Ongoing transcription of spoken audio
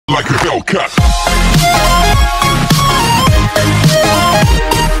like a Hellcat.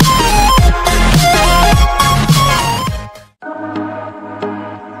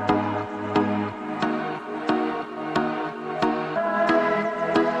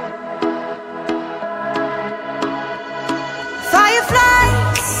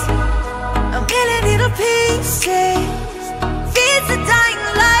 Fireflies, a million little pieces, feeds the dying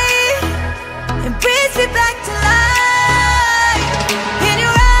light and brings me back to life. In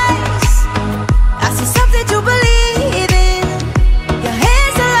your eyes, I see something to believe in. Your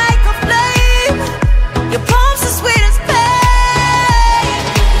hands are like a flame, your palms are sweet as pain.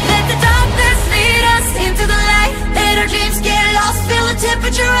 Let the darkness lead us into the light. Let our dreams get lost, feel the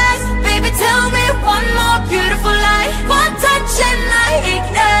temperature rise. Baby, tell me one more beautiful lie. One touch and I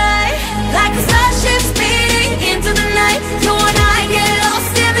ignite, like a starship speeding into the night. You and I get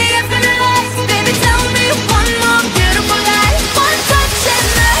lost in the infinite light. Baby, tell me one more beautiful lie. One touch and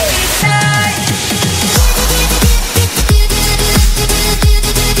I ignite.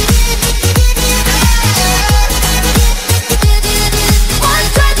 One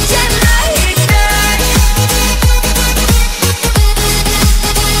touch and I ignite.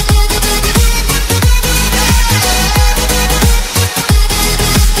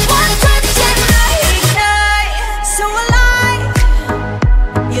 One touch and I ignite. So alive,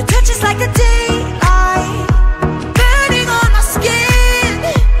 your touch is like a daylight, burning on my skin.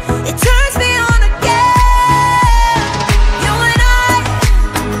 It turns me on again. You and I,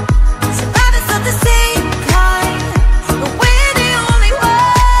 survivors of the same kind, but we're the only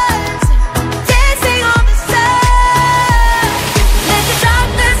ones dancing on the sun. Let the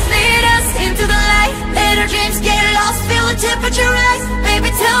darkness lead us into the light. Let our dreams get lost, feel the temperature rise.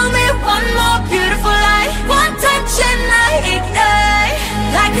 Baby, tell me one more beautiful lie. One touch and I ignite,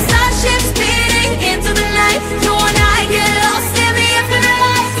 like a starship speeding into the night. You and I get lost in the infinite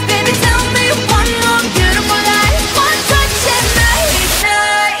light. Baby, tell me one more beautiful lie. One touch and I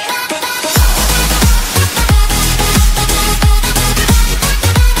ignite.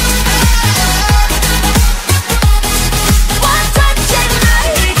 One touch and I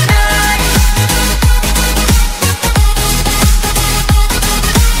ignite.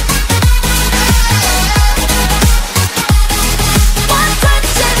 One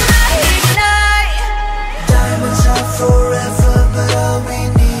touch and I ignite. Diamonds are forever, but all we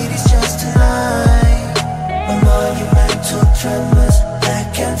need is just tonight. A monumental tremors that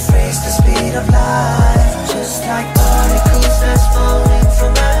can freeze the speed of light. Just like particles that's falling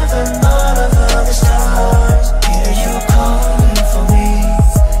from heaven, all over the stars. Hear you calling for me,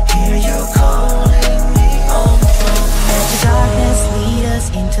 hear you calling me home from. Let the darkness lead us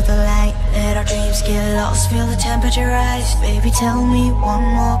into the light. Let our dreams get lost, feel the temperature rise. Baby, tell me one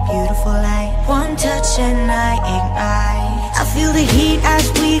more beautiful lie. One touch and I ignite. I feel the heat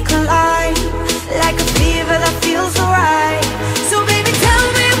as we collide, like a fever that feels alright. So baby,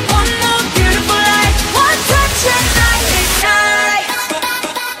 tell me one more beautiful lie. One touch and I ignite.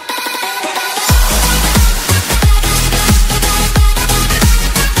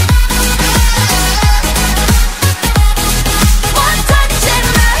 One touch and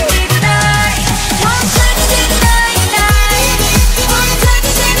I ignite. One touch and I ignite. One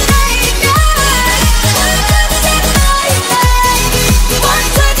touch and I ignite. One touch and I ignite. One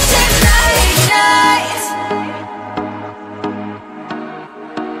touch and I ignite.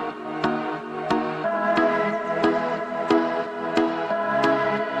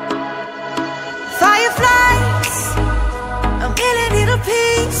 Fireflies, a million little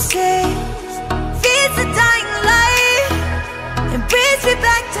pieces, feeds the dying light and brings me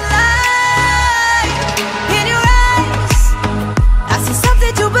back to life. In your eyes, I see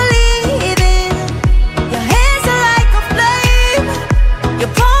something to believe in. Your hands are like a flame,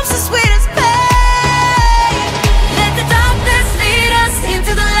 your palms are sweet as pain. Let the darkness lead us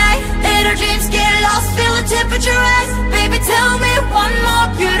into the light. Let our dreams get lost, feel the temperature rise. Baby, tell me one more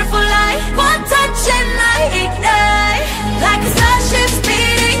beautiful lie. One touch and I ignite, like a starship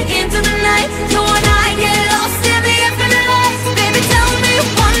speeding into the night. You and I get lost in the infinite light. Baby, tell me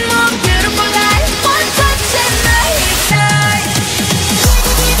one more beautiful lie. One touch and I ignite.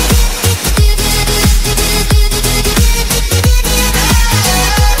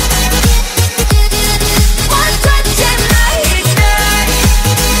 One touch and I ignite.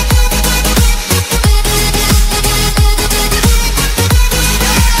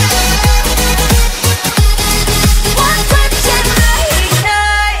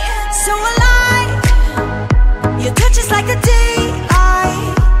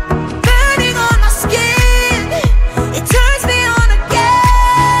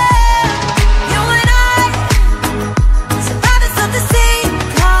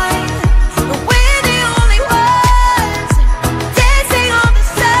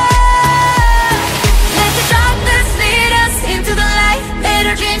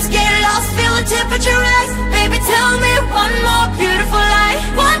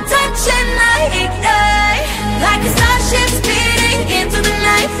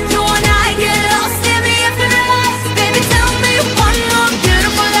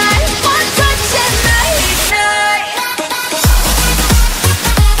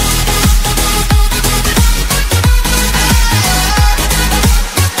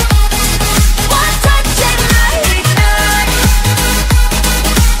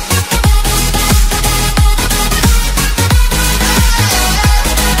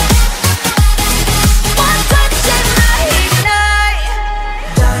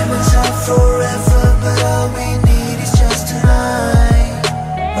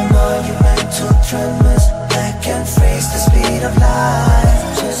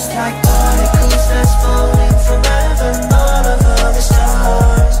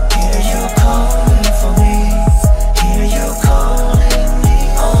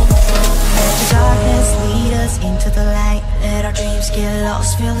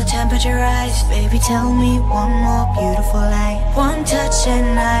 just feel the temperature rise. Baby, tell me one more beautiful lie. One touch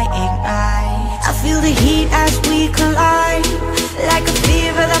and I ignite. I feel the heat as we collide, like a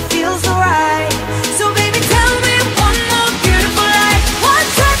fever that feels